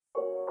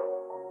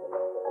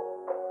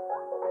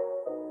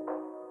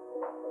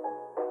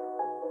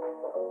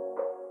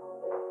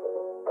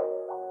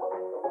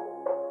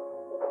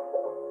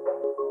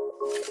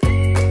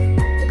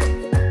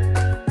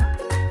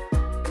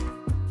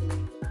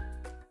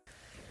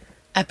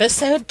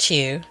Episode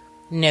 2,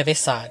 Novi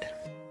Sad.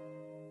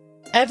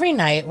 Every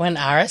night when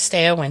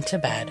Aristea went to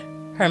bed,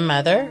 her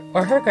mother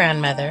or her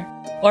grandmother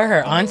or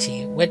her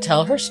auntie would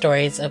tell her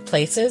stories of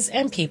places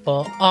and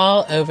people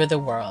all over the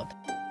world.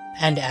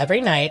 And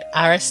every night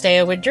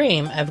Aristea would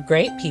dream of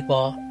great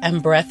people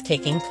and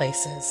breathtaking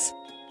places.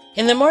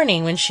 In the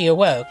morning when she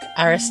awoke,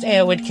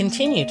 Aristea would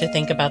continue to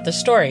think about the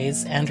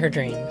stories and her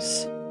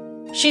dreams.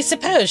 She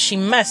supposed she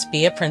must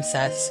be a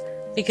princess,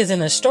 because in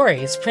the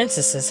stories,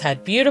 princesses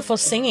had beautiful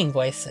singing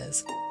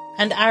voices,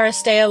 and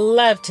Aristea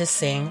loved to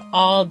sing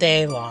all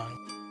day long.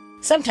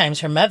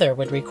 Sometimes her mother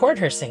would record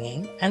her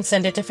singing and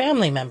send it to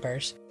family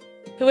members,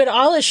 who would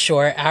all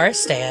assure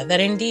Aristea that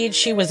indeed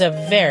she was a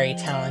very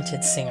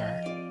talented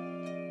singer.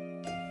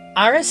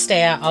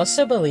 Aristea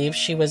also believed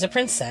she was a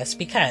princess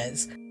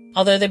because,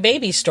 although the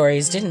baby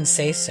stories didn't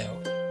say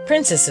so,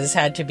 princesses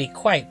had to be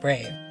quite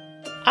brave.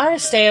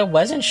 Aristea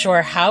wasn't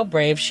sure how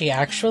brave she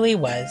actually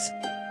was,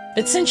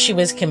 but since she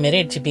was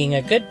committed to being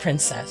a good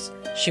princess,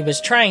 she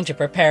was trying to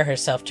prepare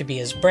herself to be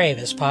as brave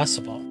as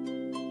possible.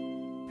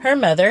 Her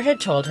mother had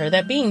told her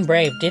that being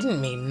brave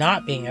didn't mean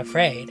not being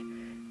afraid.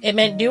 It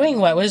meant doing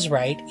what was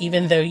right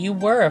even though you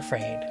were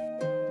afraid.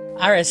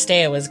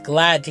 Aristea was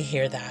glad to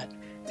hear that,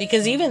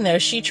 because even though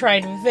she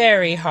tried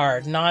very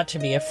hard not to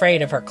be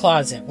afraid of her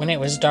closet when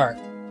it was dark,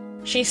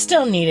 she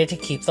still needed to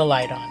keep the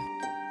light on.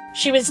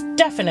 She was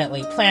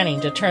definitely planning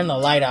to turn the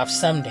light off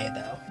someday,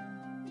 though.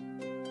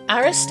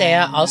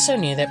 Aristea also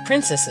knew that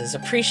princesses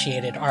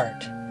appreciated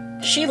art.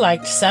 She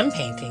liked some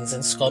paintings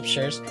and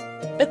sculptures,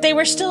 but they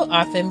were still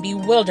often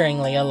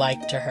bewilderingly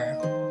alike to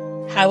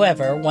her.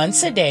 However,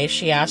 once a day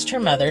she asked her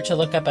mother to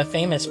look up a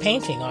famous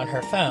painting on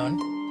her phone,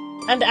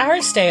 and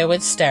Aristea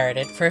would stare at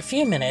it for a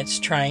few minutes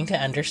trying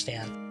to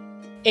understand.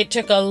 It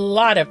took a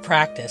lot of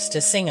practice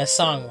to sing a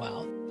song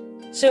well,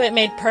 so it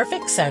made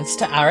perfect sense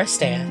to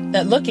Aristea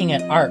that looking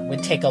at art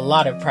would take a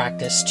lot of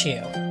practice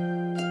too.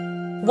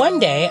 One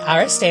day,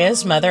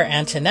 Aristea's mother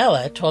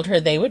Antonella told her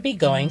they would be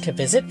going to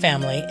visit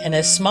family in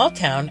a small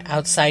town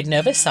outside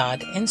Novi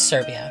Sad in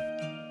Serbia.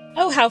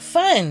 "Oh, how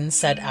fun,"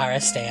 said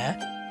Aristea,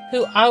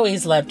 who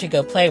always loved to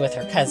go play with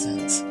her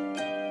cousins.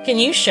 "Can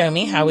you show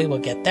me how we will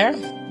get there?"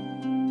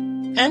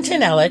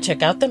 Antonella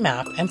took out the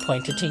map and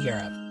pointed to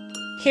Europe.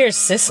 "Here's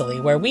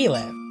Sicily, where we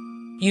live.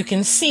 You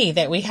can see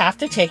that we have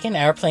to take an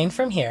airplane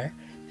from here,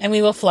 and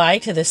we will fly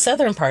to the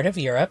southern part of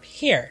Europe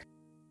here.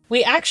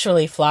 We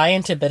actually fly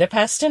into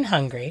Budapest in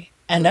Hungary,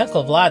 and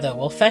Uncle Vlado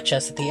will fetch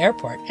us at the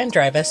airport and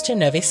drive us to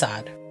Novi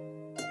Sad."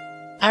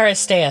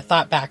 Aristea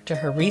thought back to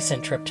her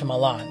recent trip to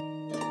Milan.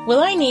 "Will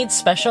I need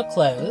special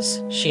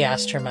clothes?" she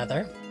asked her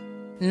mother.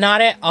 "Not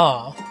at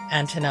all,"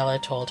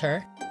 Antonella told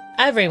her.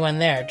 "Everyone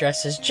there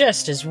dresses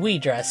just as we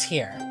dress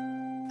here."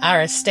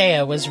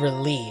 Aristea was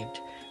relieved.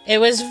 It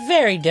was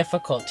very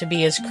difficult to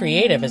be as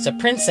creative as a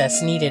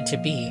princess needed to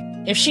be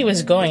if she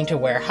was going to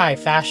wear high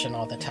fashion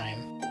all the time.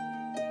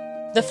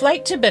 The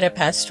flight to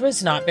Budapest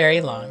was not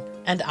very long,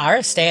 and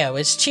Aristea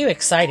was too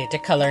excited to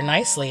color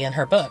nicely in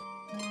her book,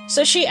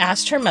 so she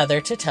asked her mother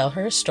to tell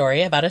her a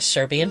story about a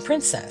Serbian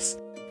princess,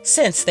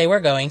 since they were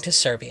going to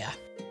Serbia.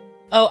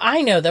 "Oh,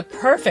 I know the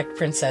perfect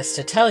princess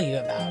to tell you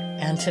about,"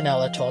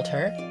 Antonella told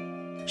her.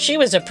 "She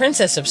was a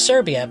princess of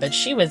Serbia, but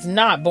she was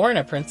not born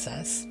a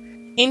princess.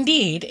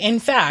 Indeed,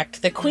 in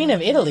fact, the Queen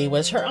of Italy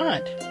was her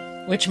aunt,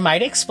 which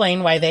might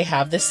explain why they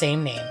have the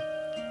same name.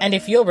 And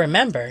if you'll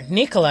remember,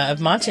 Nicola of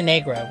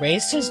Montenegro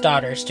raised his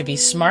daughters to be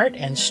smart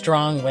and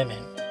strong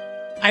women."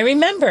 "I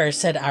remember,"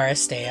 said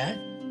Aristea.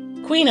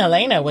 "Queen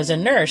Jelena was a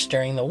nurse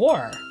during the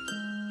war."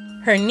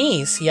 Her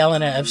niece,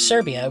 Jelena of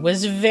Serbia,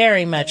 was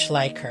very much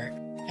like her,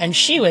 and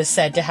she was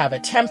said to have a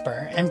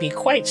temper and be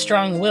quite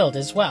strong-willed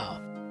as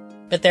well.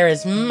 But there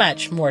is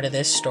much more to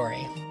this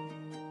story.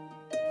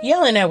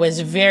 Jelena was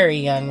very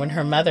young when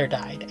her mother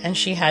died, and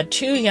she had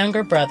 2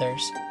 younger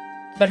brothers,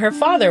 but her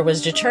father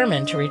was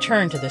determined to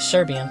return to the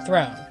Serbian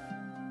throne.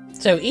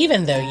 So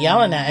even though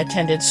Jelena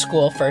attended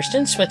school first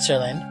in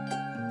Switzerland,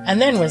 and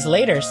then was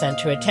later sent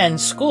to attend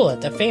school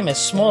at the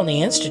famous Smolny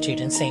Institute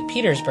in St.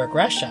 Petersburg,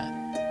 Russia,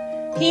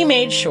 he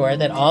made sure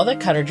that all the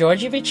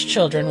Karađorđević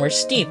children were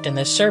steeped in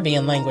the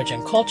Serbian language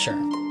and culture.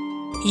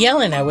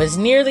 Jelena was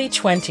nearly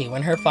 20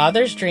 when her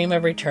father's dream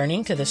of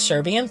returning to the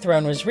Serbian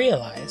throne was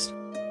realized,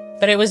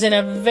 but it was in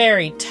a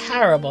very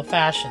terrible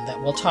fashion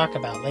that we'll talk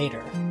about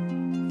later.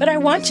 "But I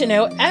want to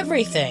know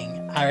everything,"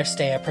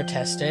 Aristea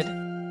protested.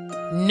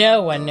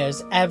 "No one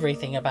knows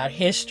everything about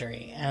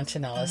history,"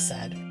 Antonella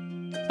said.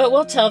 "But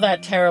we'll tell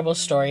that terrible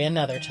story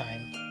another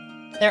time."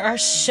 "There are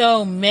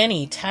so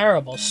many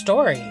terrible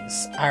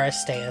stories,"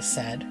 Aristea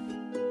said.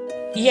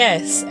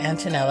 "Yes,"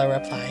 Antonella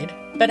replied,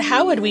 "but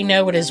how would we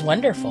know what is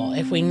wonderful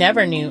if we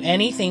never knew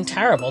anything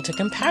terrible to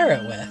compare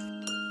it with?"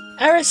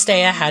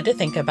 Aristea had to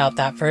think about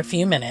that for a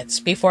few minutes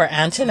before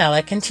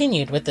Antonella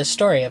continued with the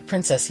story of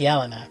Princess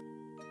Jelena.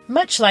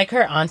 Much like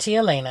her auntie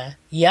Jelena,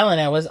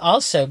 Jelena was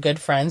also good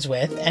friends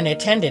with and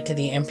attended to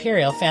the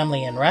imperial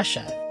family in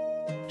Russia.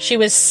 She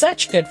was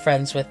such good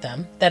friends with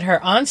them that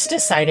her aunts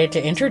decided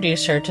to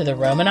introduce her to the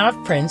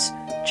Romanov prince,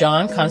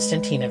 John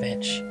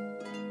Konstantinovich.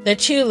 The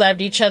two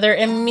loved each other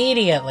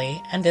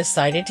immediately and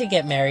decided to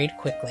get married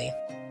quickly.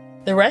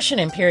 The Russian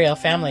imperial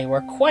family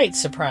were quite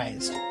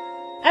surprised.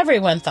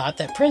 Everyone thought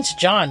that Prince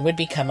John would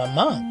become a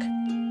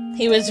monk.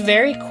 He was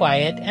very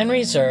quiet and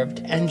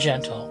reserved and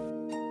gentle.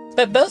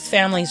 But both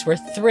families were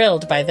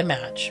thrilled by the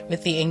match,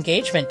 with the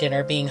engagement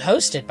dinner being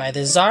hosted by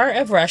the Tsar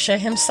of Russia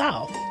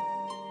himself.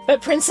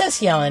 But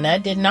Princess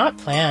Jelena did not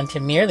plan to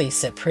merely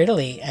sit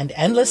prettily and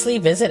endlessly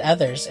visit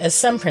others as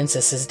some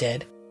princesses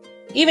did.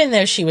 Even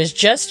though she was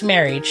just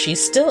married, she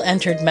still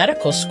entered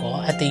medical school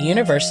at the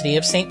University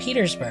of St.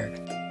 Petersburg.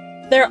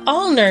 "They're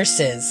all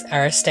nurses,"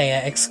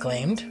 Aristea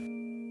exclaimed.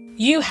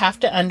 "You have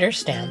to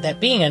understand that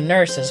being a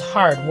nurse is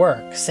hard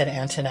work," said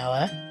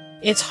Antonella.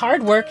 "It's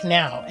hard work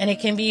now, and it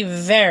can be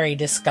very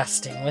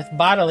disgusting with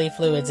bodily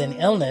fluids and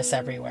illness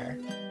everywhere.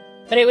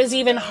 But it was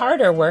even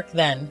harder work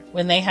then,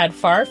 when they had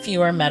far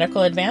fewer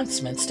medical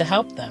advancements to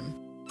help them.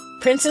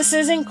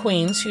 Princesses and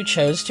queens who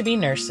chose to be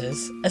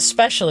nurses,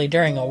 especially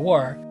during a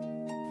war,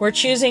 were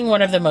choosing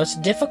one of the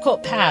most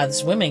difficult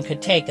paths women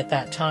could take at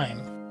that time."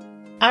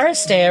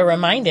 Aristea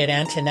reminded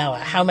Antonella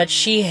how much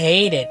she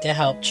hated to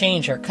help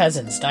change her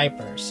cousin's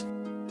diapers.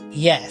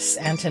 "Yes,"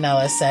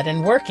 Antonella said,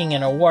 "and working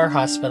in a war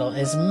hospital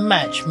is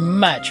much,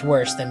 much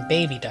worse than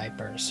baby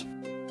diapers."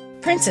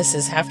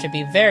 "Princesses have to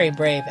be very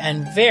brave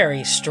and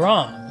very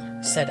strong,"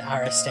 said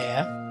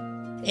Aristea.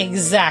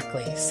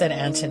 "Exactly," said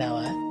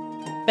Antonella.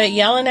 But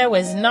Jelena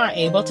was not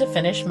able to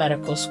finish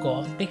medical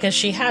school because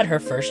she had her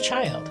first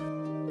child.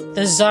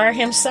 The Tsar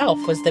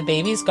himself was the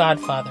baby's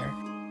godfather,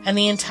 and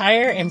the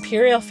entire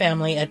imperial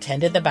family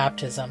attended the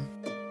baptism.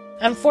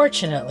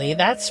 Unfortunately,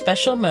 that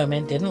special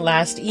moment didn't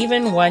last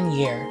even 1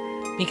 year,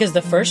 because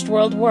the First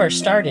World War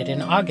started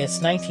in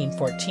August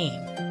 1914.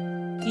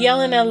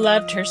 Jelena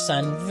loved her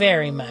son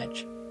very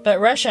much, but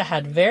Russia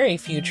had very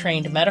few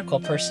trained medical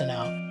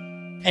personnel,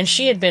 and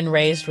she had been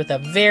raised with a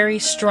very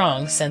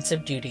strong sense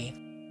of duty.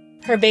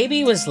 Her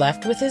baby was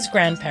left with his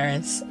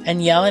grandparents,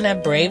 and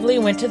Jelena bravely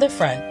went to the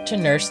front to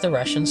nurse the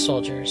Russian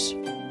soldiers.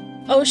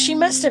 "Oh, she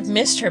must have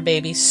missed her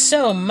baby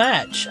so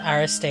much,"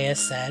 Aristea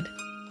said.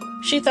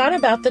 She thought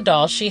about the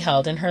doll she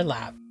held in her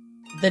lap,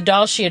 the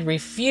doll she had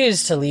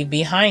refused to leave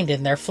behind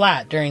in their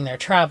flat during their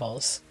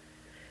travels.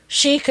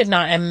 She could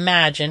not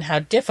imagine how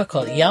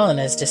difficult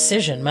Jelena's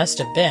decision must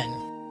have been.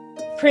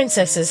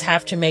 "Princesses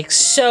have to make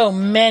so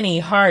many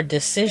hard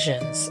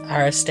decisions,"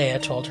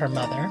 Aristea told her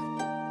mother.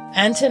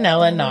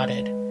 Antonella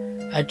nodded.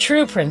 "A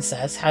true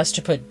princess has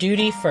to put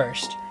duty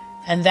first,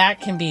 and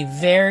that can be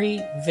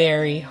very,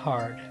 very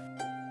hard."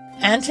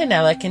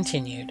 Antonella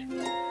continued.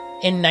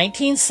 "In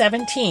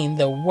 1917,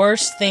 the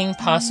worst thing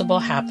possible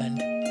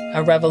happened,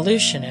 a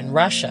revolution in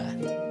Russia.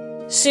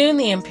 Soon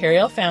the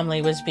imperial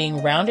family was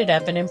being rounded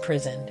up and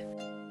imprisoned.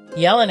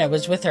 Jelena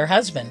was with her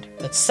husband,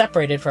 but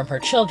separated from her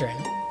children,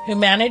 who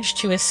managed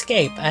to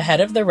escape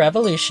ahead of the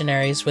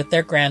revolutionaries with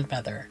their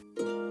grandmother.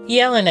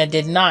 Jelena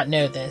did not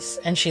know this,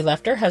 and she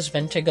left her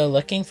husband to go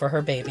looking for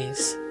her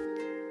babies."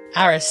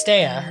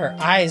 Aristea, her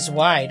eyes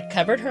wide,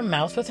 covered her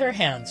mouth with her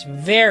hands,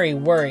 very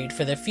worried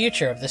for the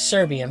future of the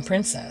Serbian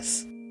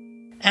princess.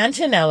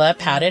 Antonella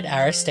patted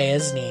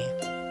Aristea's knee.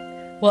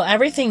 "Will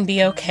everything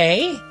be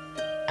okay?"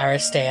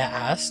 Aristea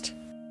asked.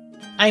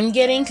 "I'm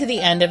getting to the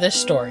end of the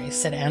story,"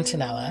 said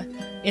Antonella.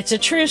 "It's a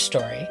true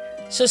story,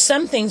 so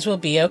some things will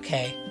be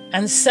okay,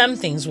 and some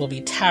things will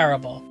be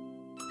terrible,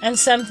 and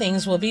some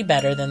things will be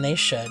better than they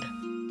should."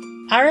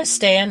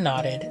 Aristea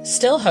nodded,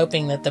 still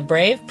hoping that the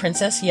brave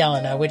Princess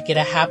Jelena would get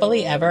a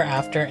happily ever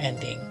after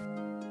ending.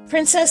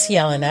 Princess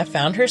Jelena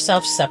found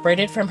herself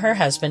separated from her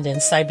husband in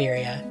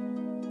Siberia.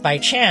 By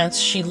chance,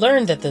 she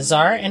learned that the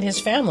Tsar and his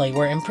family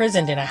were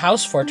imprisoned in a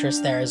house fortress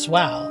there as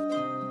well,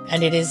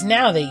 and it is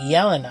now that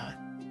Jelena,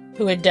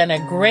 who had done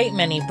a great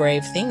many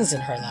brave things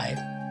in her life,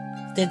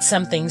 did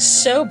something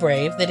so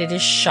brave that it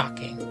is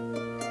shocking.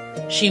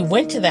 She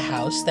went to the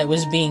house that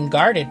was being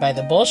guarded by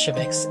the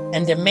Bolsheviks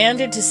and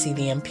demanded to see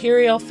the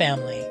imperial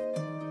family.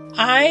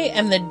 "I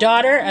am the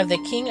daughter of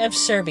the King of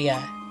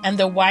Serbia and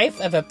the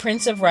wife of a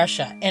prince of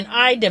Russia, and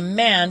I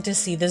demand to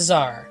see the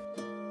Tsar,"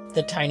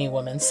 the tiny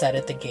woman said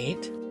at the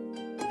gate.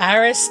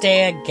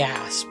 Aristea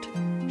gasped.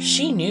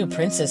 She knew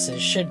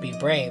princesses should be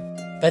brave,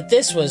 but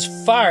this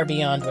was far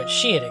beyond what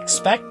she had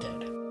expected.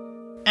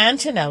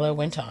 Antonella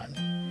went on.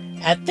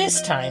 At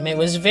this time, it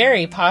was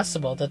very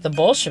possible that the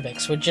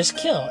Bolsheviks would just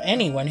kill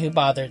anyone who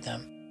bothered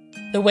them,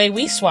 the way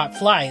we swat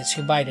flies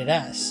who bited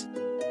us.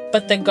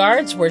 But the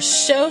guards were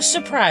so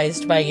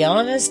surprised by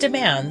Jelena's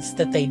demands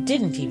that they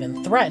didn't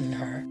even threaten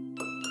her.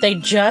 They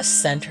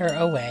just sent her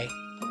away.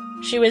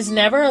 She was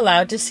never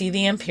allowed to see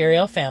the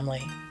imperial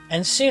family,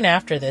 and soon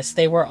after this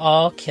they were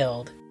all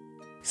killed.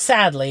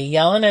 Sadly,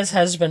 Jelena's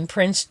husband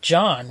Prince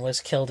John was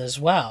killed as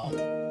well.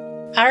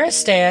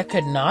 Aristea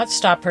could not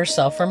stop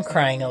herself from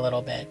crying a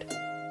little bit.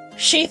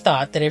 She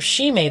thought that if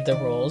she made the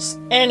rules,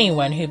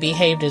 anyone who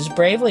behaved as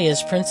bravely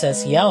as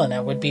Princess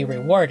Jelena would be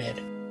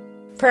rewarded.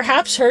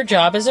 Perhaps her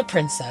job as a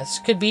princess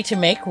could be to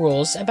make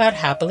rules about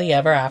happily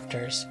ever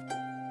afters.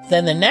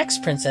 Then the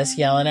next Princess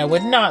Jelena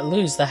would not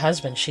lose the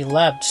husband she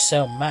loved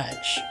so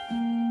much.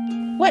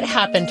 "What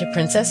happened to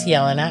Princess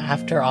Jelena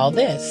after all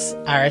this?"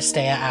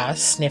 Aristea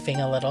asked,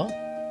 sniffing a little.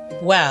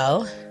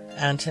 "Well,"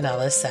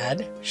 Antonella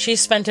said, "she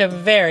spent a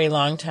very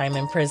long time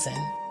in prison.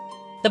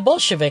 The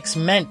Bolsheviks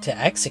meant to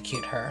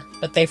execute her,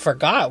 but they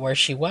forgot where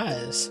she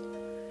was.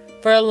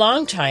 For a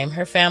long time,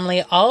 her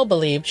family all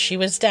believed she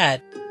was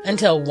dead,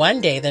 until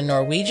one day the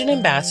Norwegian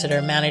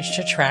ambassador managed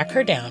to track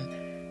her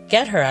down,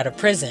 get her out of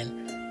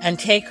prison, and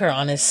take her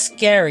on a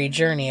scary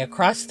journey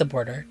across the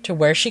border to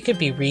where she could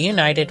be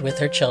reunited with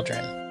her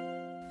children."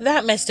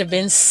 "That must have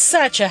been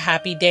such a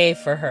happy day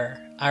for her,"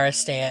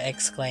 Aristea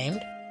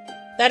exclaimed.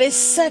 "That is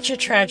such a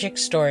tragic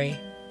story,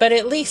 but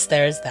at least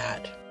there's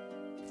that."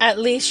 "At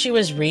least she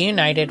was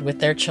reunited with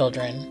their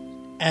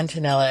children,"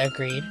 Antonella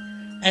agreed,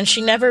 "and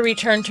she never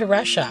returned to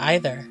Russia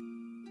either.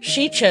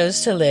 She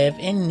chose to live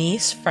in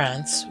Nice,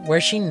 France,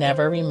 where she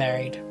never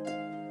remarried."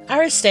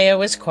 Aristea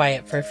was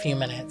quiet for a few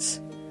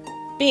minutes.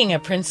 "Being a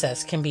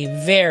princess can be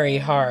very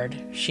hard,"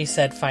 she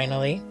said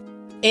finally.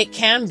 "It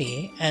can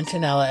be,"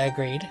 Antonella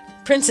agreed.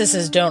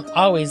 "Princesses don't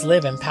always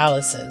live in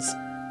palaces.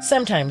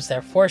 Sometimes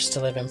they're forced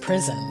to live in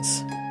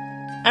prisons."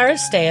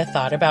 Aristea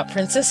thought about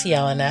Princess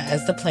Jelena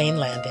as the plane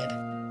landed.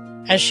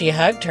 As she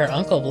hugged her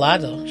Uncle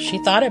Vlado,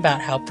 she thought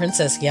about how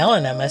Princess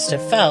Jelena must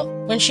have felt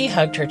when she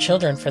hugged her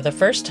children for the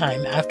first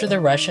time after the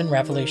Russian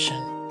Revolution.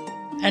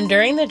 And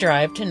during the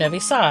drive to Novi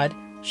Sad,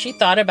 she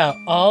thought about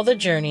all the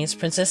journeys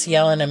Princess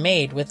Jelena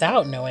made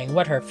without knowing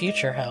what her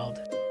future held.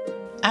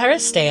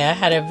 Aristea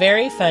had a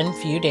very fun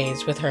few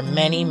days with her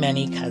many,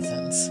 many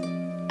cousins.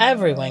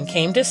 Everyone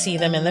came to see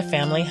them in the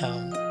family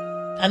home,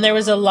 and there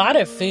was a lot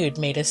of food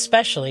made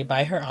especially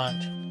by her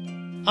aunt.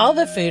 All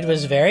the food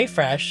was very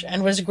fresh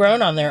and was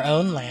grown on their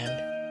own land.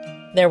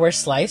 There were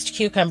sliced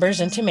cucumbers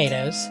and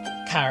tomatoes,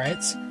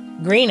 carrots,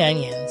 green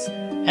onions,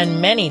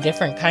 and many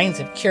different kinds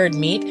of cured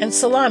meat and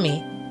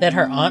salami that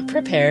her aunt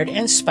prepared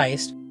and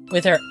spiced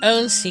with her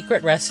own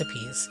secret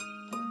recipes.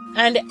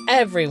 And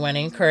everyone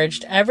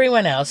encouraged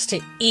everyone else to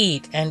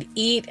eat and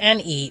eat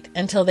and eat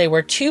until they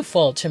were too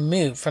full to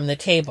move from the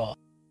table,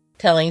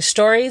 telling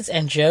stories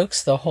and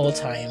jokes the whole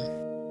time.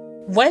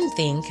 One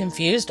thing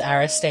confused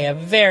Aristea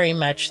very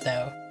much,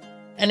 though,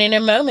 and in a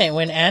moment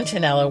when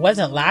Antonella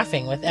wasn't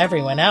laughing with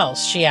everyone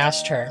else, she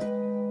asked her,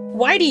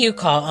 "Why do you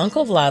call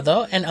Uncle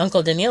Vlado and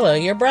Uncle Danilo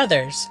your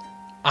brothers?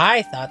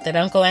 I thought that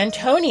Uncle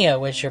Antonio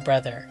was your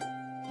brother.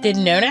 Did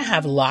Nona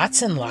have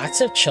lots and lots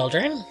of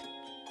children?"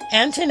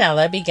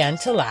 Antonella began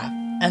to laugh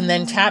and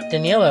then tapped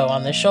Danilo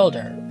on the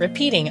shoulder,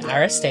 repeating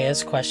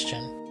Aristea's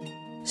question.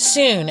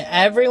 Soon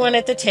everyone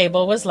at the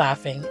table was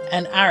laughing,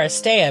 and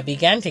Aristea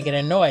began to get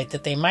annoyed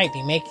that they might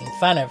be making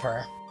fun of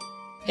her.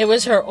 It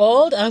was her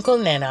old Uncle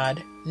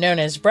Nenad,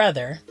 Nona's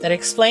brother, that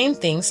explained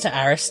things to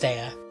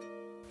Aristea.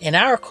 In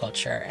our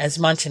culture, as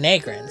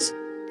Montenegrins,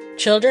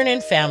 children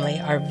and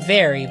family are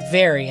very,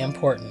 very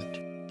important.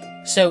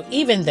 So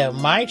even though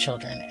my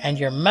children and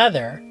your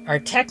mother are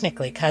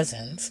technically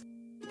cousins,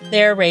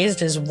 they are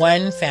raised as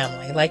one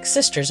family, like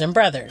sisters and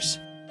brothers.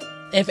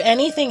 If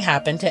anything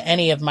happened to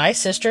any of my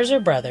sisters or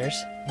brothers,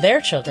 their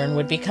children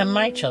would become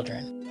my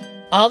children.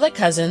 All the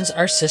cousins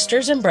are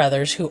sisters and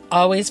brothers who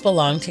always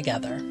belong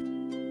together.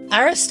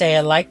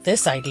 Aristea liked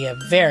this idea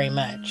very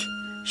much.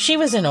 She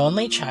was an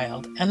only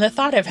child, and the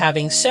thought of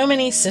having so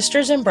many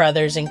sisters and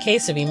brothers in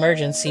case of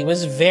emergency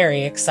was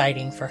very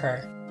exciting for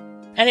her.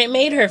 And it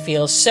made her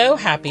feel so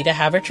happy to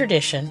have a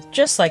tradition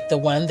just like the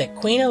one that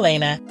Queen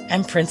Elena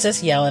and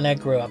Princess Jelena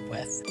grew up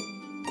with.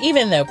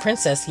 Even though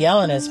Princess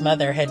Jelena's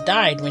mother had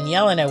died when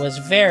Jelena was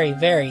very,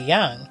 very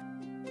young,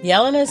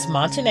 Jelena's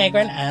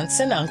Montenegrin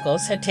aunts and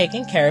uncles had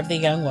taken care of the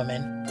young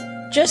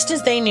woman, just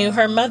as they knew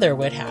her mother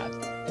would have,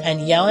 and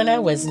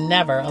Jelena was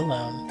never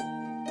alone.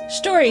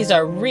 Stories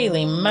are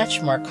really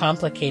much more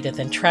complicated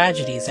than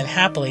tragedies and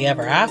happily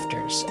ever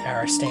afters,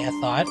 Aristea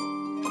thought.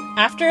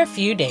 After a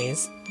few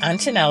days,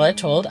 Antonella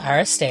told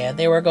Aristea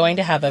they were going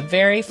to have a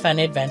very fun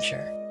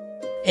adventure.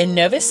 In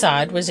Novi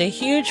Sad was a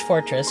huge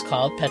fortress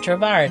called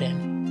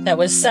Petrovaradin that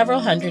was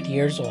several hundred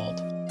years old.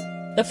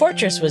 The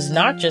fortress was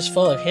not just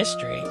full of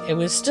history, it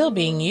was still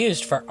being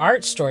used for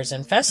art stores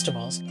and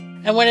festivals,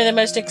 and one of the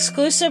most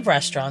exclusive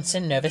restaurants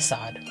in Novi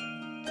Sad.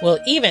 We'll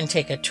even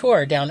take a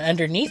tour down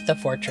underneath the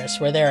fortress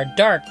where there are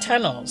dark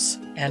tunnels,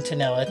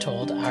 Antonella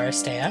told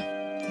Aristea.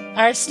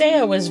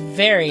 Aristea was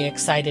very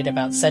excited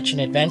about such an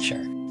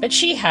adventure, but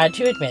she had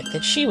to admit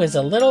that she was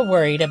a little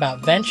worried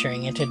about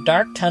venturing into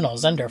dark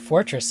tunnels under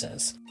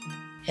fortresses.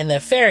 In the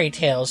fairy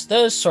tales,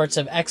 those sorts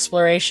of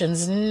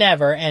explorations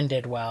never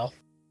ended well.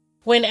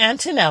 When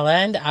Antonella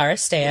and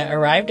Aristea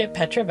arrived at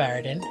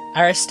Petrovaradin,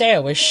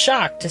 Aristea was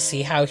shocked to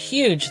see how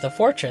huge the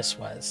fortress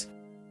was.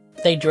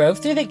 They drove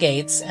through the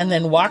gates and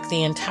then walked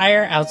the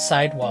entire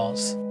outside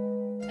walls.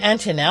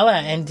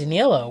 Antonella and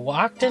Danilo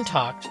walked and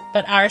talked,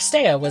 but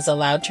Aristea was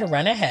allowed to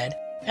run ahead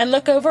and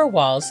look over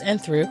walls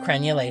and through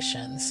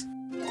crenulations.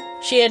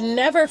 She had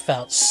never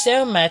felt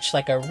so much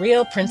like a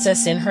real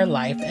princess in her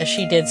life as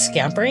she did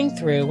scampering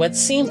through what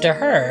seemed to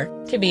her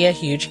to be a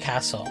huge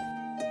castle.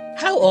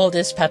 "How old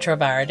is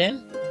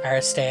Petrovaradin?"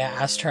 Aristea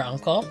asked her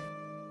uncle.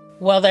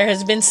 "Well, there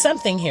has been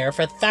something here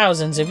for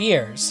thousands of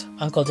years,"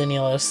 Uncle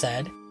Danilo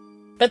said.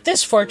 "But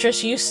this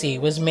fortress you see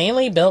was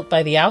mainly built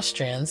by the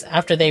Austrians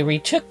after they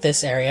retook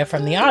this area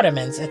from the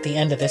Ottomans at the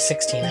end of the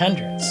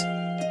 1600s.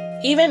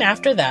 Even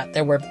after that,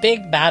 there were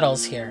big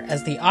battles here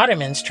as the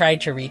Ottomans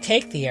tried to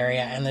retake the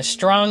area and the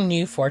strong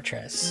new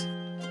fortress.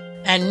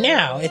 And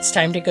now it's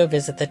time to go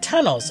visit the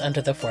tunnels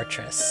under the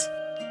fortress."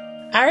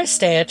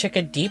 Aristea took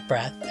a deep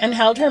breath and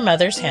held her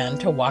mother's hand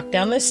to walk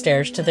down the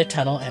stairs to the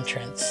tunnel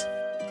entrance.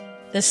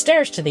 The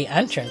stairs to the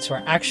entrance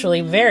were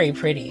actually very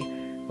pretty,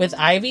 with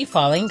ivy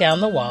falling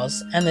down the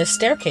walls and the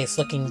staircase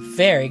looking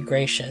very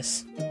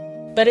gracious.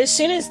 But as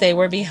soon as they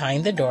were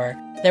behind the door,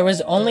 there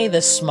was only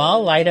the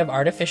small light of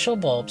artificial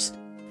bulbs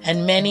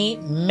and many,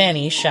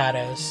 many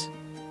shadows.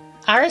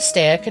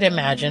 Aristea could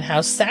imagine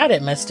how sad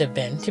it must have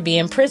been to be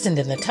imprisoned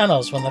in the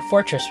tunnels when the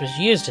fortress was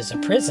used as a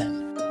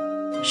prison.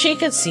 She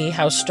could see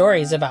how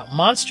stories about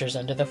monsters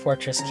under the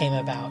fortress came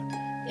about.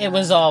 It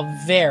was all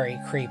very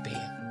creepy.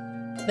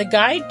 The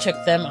guide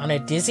took them on a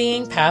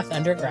dizzying path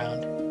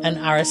underground, and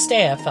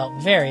Aristea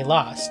felt very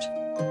lost.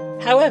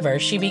 However,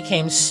 she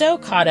became so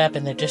caught up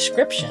in the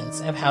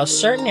descriptions of how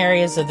certain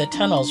areas of the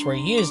tunnels were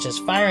used as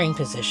firing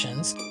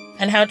positions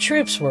and how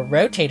troops were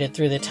rotated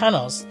through the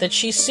tunnels that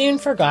she soon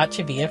forgot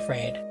to be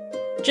afraid.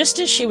 Just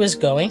as she was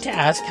going to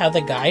ask how the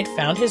guide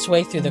found his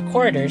way through the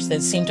corridors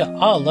that seemed to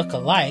all look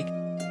alike,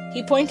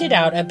 he pointed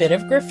out a bit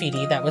of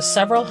graffiti that was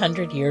several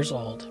hundred years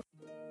old.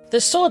 The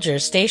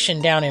soldiers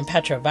stationed down in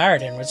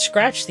Petrovaradin would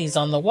scratch these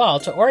on the wall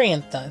to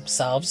orient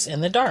themselves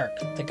in the dark,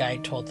 the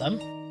guide told them.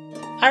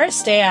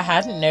 Aristea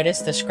hadn't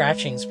noticed the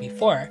scratchings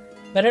before,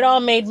 but it all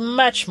made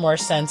much more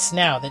sense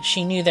now that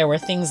she knew there were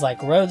things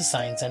like road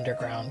signs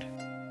underground.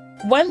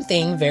 One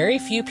thing very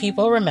few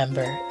people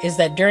remember is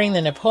that during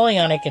the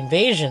Napoleonic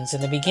invasions in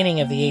the beginning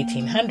of the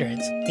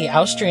 1800s, the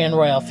Austrian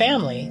royal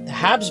family, the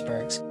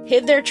Habsburgs,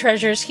 hid their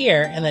treasures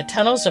here in the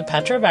tunnels of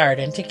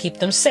Petrovaradin to keep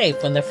them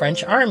safe when the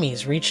French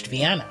armies reached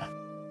Vienna.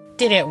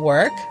 "Did it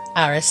work?"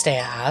 Aristea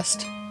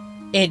asked.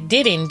 "It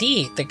did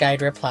indeed," the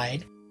guide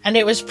replied, "and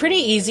it was pretty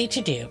easy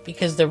to do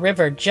because the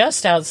river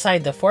just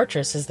outside the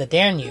fortress is the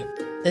Danube,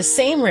 the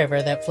same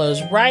river that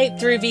flows right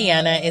through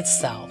Vienna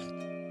itself.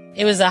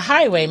 It was a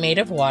highway made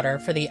of water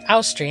for the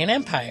Austrian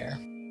Empire."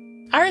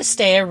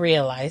 Aristea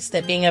realized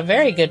that being a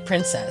very good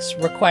princess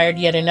required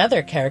yet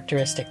another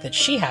characteristic that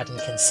she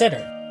hadn't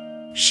considered.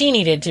 She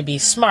needed to be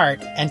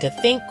smart and to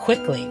think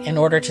quickly in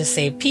order to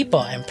save people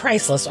and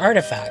priceless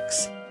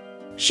artifacts.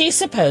 She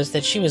supposed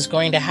that she was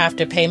going to have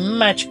to pay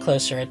much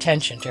closer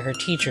attention to her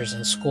teachers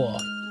in school.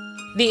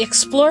 The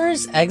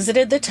explorers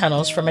exited the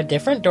tunnels from a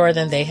different door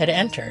than they had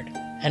entered,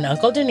 and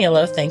Uncle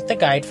Danilo thanked the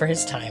guide for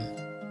his time.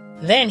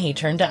 Then he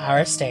turned to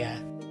Aristea.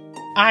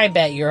 "I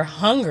bet you're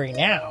hungry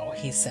now,"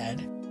 he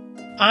said.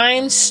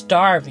 "I'm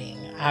starving,"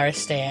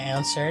 Aristea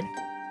answered.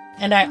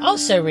 "And I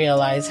also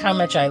realize how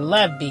much I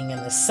love being in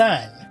the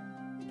sun."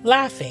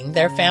 Laughing,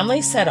 their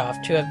family set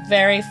off to a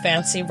very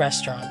fancy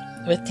restaurant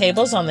with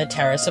tables on the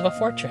terrace of a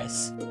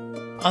fortress.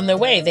 On the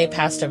way, they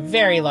passed a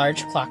very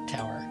large clock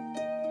tower.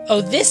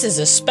 "Oh, this is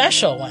a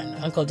special one,"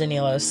 Uncle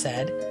Danilo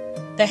said.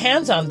 "The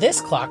hands on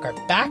this clock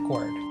are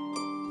backward."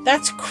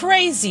 "That's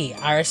crazy,"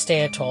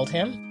 Aristea told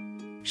him.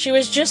 She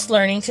was just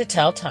learning to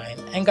tell time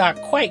and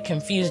got quite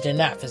confused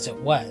enough as it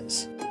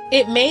was.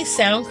 "It may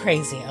sound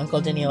crazy,"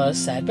 Uncle Danilo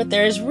said, "but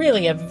there is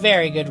really a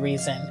very good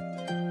reason.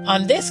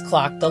 On this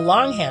clock, the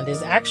long hand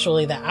is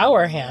actually the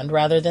hour hand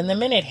rather than the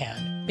minute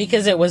hand,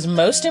 because it was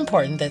most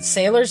important that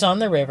sailors on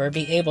the river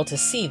be able to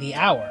see the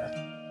hour."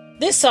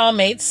 This all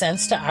made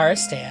sense to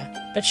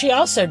Aristea, but she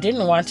also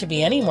didn't want to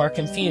be any more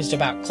confused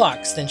about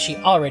clocks than she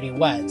already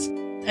was,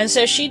 and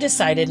so she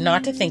decided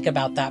not to think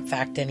about that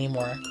fact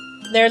anymore.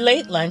 Their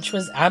late lunch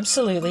was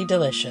absolutely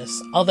delicious,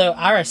 although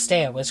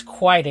Aristea was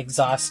quite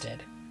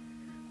exhausted.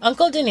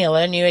 Uncle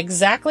Danilo knew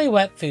exactly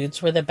what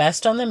foods were the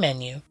best on the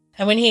menu,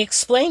 and when he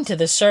explained to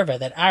the server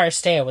that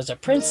Aristea was a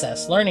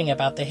princess learning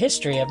about the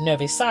history of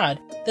Novi Sad,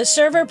 the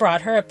server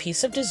brought her a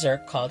piece of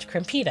dessert called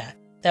krempita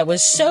that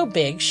was so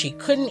big she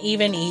couldn't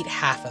even eat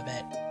half of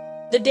it.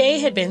 The day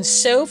had been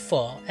so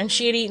full, and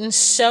she had eaten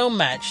so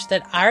much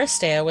that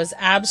Aristea was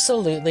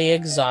absolutely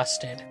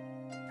exhausted.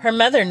 Her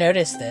mother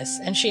noticed this,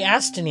 and she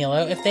asked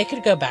Danilo if they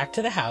could go back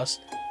to the house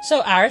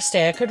so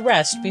Aristea could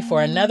rest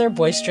before another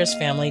boisterous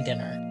family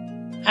dinner.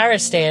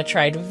 Aristea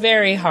tried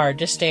very hard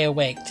to stay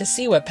awake to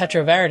see what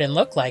Petrovaradin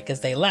looked like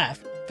as they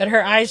left, but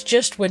her eyes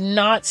just would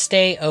not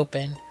stay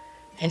open,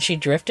 and she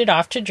drifted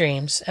off to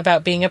dreams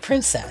about being a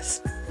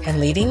princess and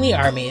leading the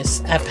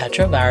armies at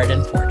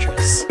Petrovaradin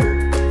Fortress.